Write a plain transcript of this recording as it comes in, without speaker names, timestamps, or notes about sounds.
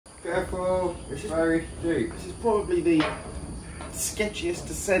Careful, it's very deep. This is probably the sketchiest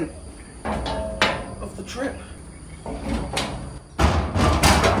descent of the trip.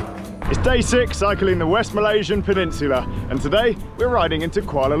 It's day 6 cycling the West Malaysian Peninsula, and today we're riding into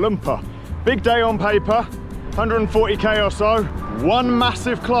Kuala Lumpur. Big day on paper, 140k or so, one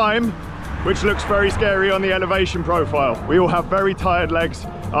massive climb, which looks very scary on the elevation profile. We all have very tired legs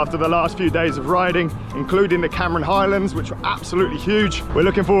after the last few days of riding, including the Cameron Highlands, which were absolutely huge. We're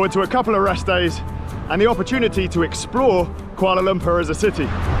looking forward to a couple of rest days and the opportunity to explore Kuala Lumpur as a city.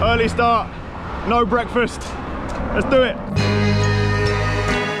 Early start, no breakfast. Let's do it.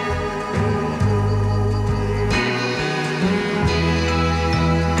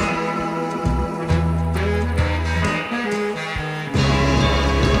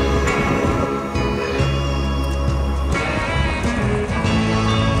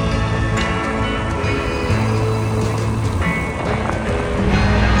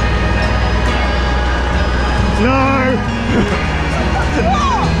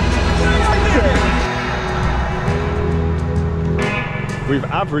 We've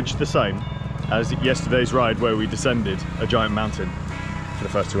averaged the same as yesterday's ride where we descended a giant mountain for the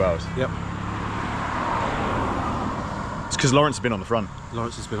first 2 hours. Yep. It's because Lawrence has been on the front.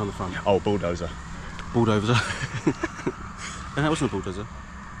 Lawrence has been on the front. Oh, bulldozer. Bulldozer. And that wasn't a bulldozer.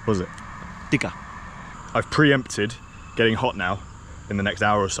 Was it? Digger. I've preempted getting hot now in the next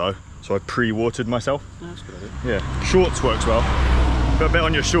hour or so, so I pre-watered myself. Yeah, that's a good idea. Yeah. Shorts works well. Put a bit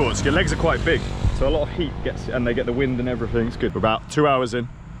on your shorts. Your legs are quite big, so a lot of heat gets, and they get the wind and everything. It's good. We're about 2 hours in.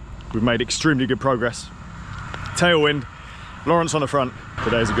 We've made extremely good progress. Tailwind, Lawrence on the front.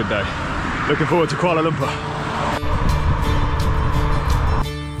 Today's a good day. Looking forward to Kuala Lumpur.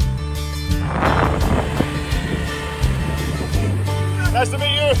 Nice to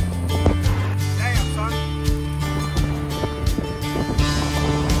meet you. Damn, son.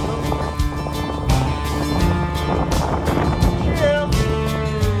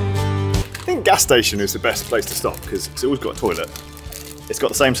 I think gas station is the best place to stop because it's always got a toilet. It's got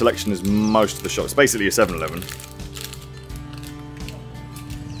the same selection as most of the shops. It's basically a 7-Eleven.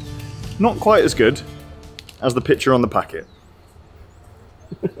 Not quite as good as the picture on the packet.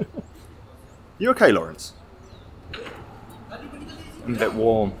 You okay, Lawrence? I'm a bit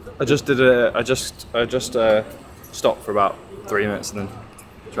warm. I just stopped for about 3 minutes and then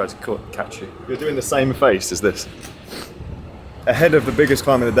tried to catch you. You're doing the same face as this. Ahead of the biggest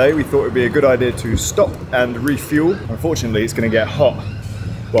climb of the day, we thought it would be a good idea to stop and refuel. Unfortunately, it's going to get hot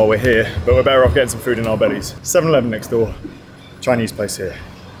while we're here, but we're better off getting some food in our bellies. 7-Eleven next door, Chinese place here.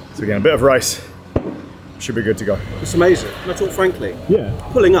 So we're getting a bit of rice, should be good to go. It's amazing. Can I talk frankly? Yeah.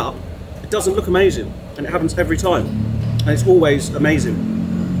 Pulling up, it doesn't look amazing, and it happens every time. And it's always amazing.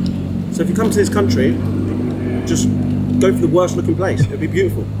 So if you come to this country, just go for the worst looking place. It'll be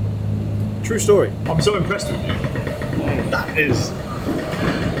beautiful. True story. I'm so impressed with you.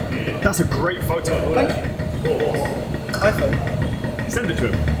 That's a great photo. Thank you. iPhone. Send it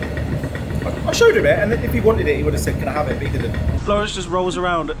to him. I showed him it, and if he wanted it, he would have said, "Can I have it?" But he didn't. Lawrence just rolls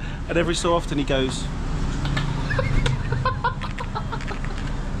around, and every so often he goes.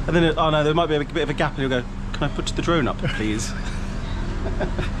 And then, oh no, there might be a bit of a gap, and he'll go, "Can I put the drone up, please?"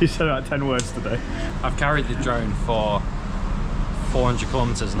 You said about 10 words today. I've carried the drone for 400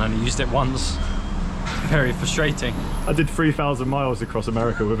 kilometers and only used it once. Very frustrating. I did 3,000 miles across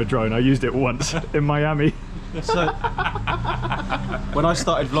America with a drone. I used it once in Miami. So, when I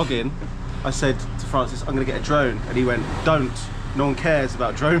started vlogging, I said to Francis, "I'm going to get a drone," and he went, "Don't. No one cares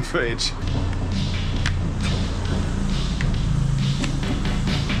about drone footage."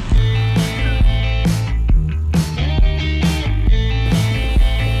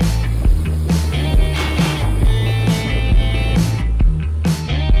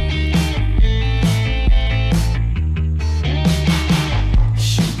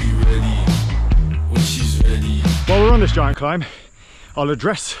 While we're on this giant climb, I'll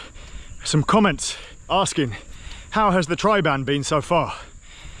address some comments asking, how has the tri-band been so far?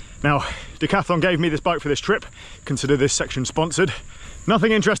 Now, Decathlon gave me this bike for this trip. Consider this section sponsored.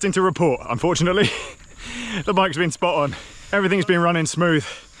 Nothing interesting to report, unfortunately. The bike's been spot on. Everything's been running smooth.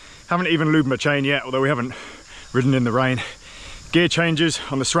 Haven't even lubed my chain yet, although we haven't ridden in the rain. Gear changes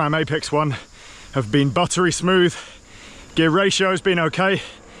on the SRAM Apex one have been buttery smooth. Gear ratio's been okay.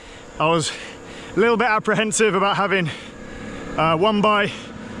 I was a little bit apprehensive about having one by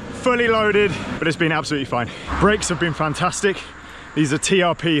fully loaded, but it's been absolutely fine. Brakes have been fantastic. These are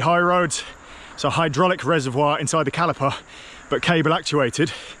TRP high roads, so hydraulic reservoir inside the caliper, but cable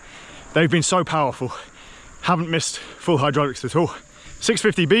actuated. They've been so powerful. Haven't missed full hydraulics at all.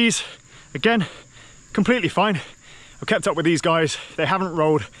 650Bs, again, completely fine. I've kept up with these guys. They haven't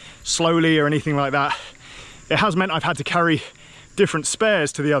rolled slowly or anything like that. It has meant I've had to carry different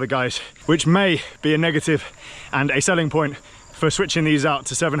spares to the other guys, which may be a negative and a selling point for switching these out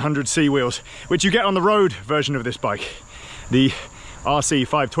to 700C wheels, which you get on the road version of this bike, the RC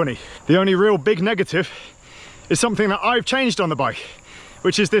 520. The only real big negative is something that I've changed on the bike,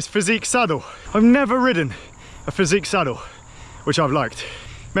 which is this physique saddle. I've never ridden a physique saddle, which I've liked.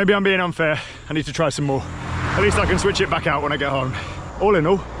 Maybe I'm being unfair, I need to try some more. At least I can switch it back out when I get home. All in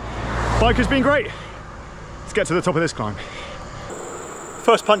all, bike has been great. Let's get to the top of this climb.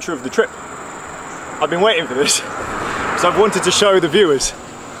 First puncture of the trip. I've been waiting for this, because I've wanted to show the viewers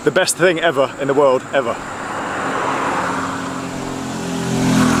the best thing ever in the world, ever.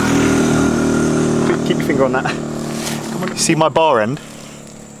 Keep your finger on that. Come on. See my bar end?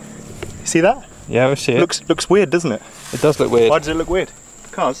 See that? Yeah, we see it. Looks weird, doesn't it? It does look weird. Why does it look weird?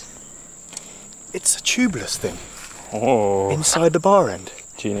 Because it's a tubeless thing inside the bar end.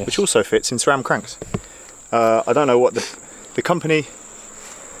 Genius. Which also fits in SRAM cranks. I don't know what the company,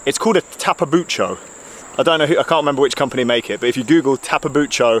 it's called a Tapabucho. I don't know I can't remember which company make it, but if you Google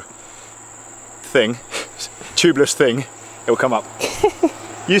Tapabucho thing, tubeless thing, it will come up.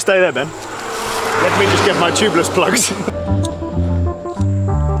 You stay there, Ben. Let me just get my tubeless plugs.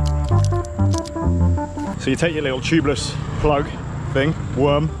 So you take your little tubeless plug thing,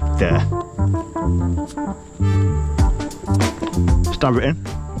 worm, there. Stab it in.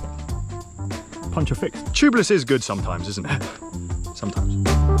 Punch a fix. Tubeless is good sometimes, isn't it? Sometimes.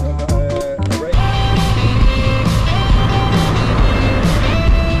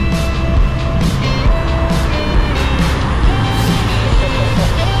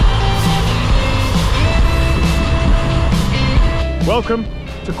 Welcome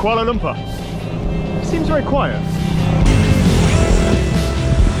to Kuala Lumpur. It seems very quiet.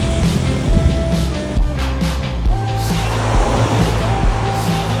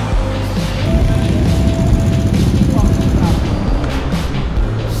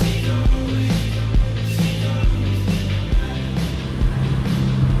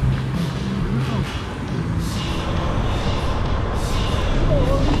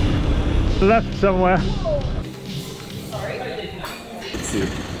 Left somewhere.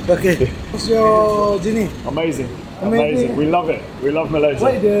 Okay. What's your journey? Amazing. Amazing. We love it. We love Malaysia.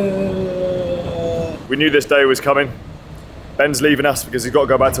 We knew this day was coming. Ben's leaving us because he's got to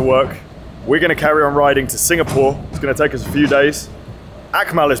go back to work. We're going to carry on riding to Singapore. It's going to take us a few days.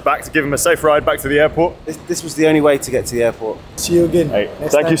 Akmal is back to give him a safe ride back to the airport. This was the only way to get to the airport. See you again. Hey,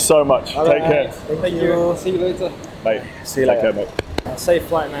 thank you so much. Take care. Thank you. See you later. Mate, See you later. Take care, mate. Safe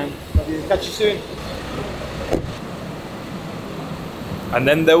flight, man. Catch you soon. And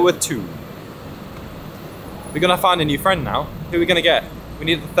then there were two. We're gonna find a new friend now. Who are we gonna get? We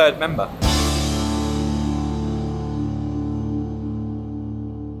need the third member.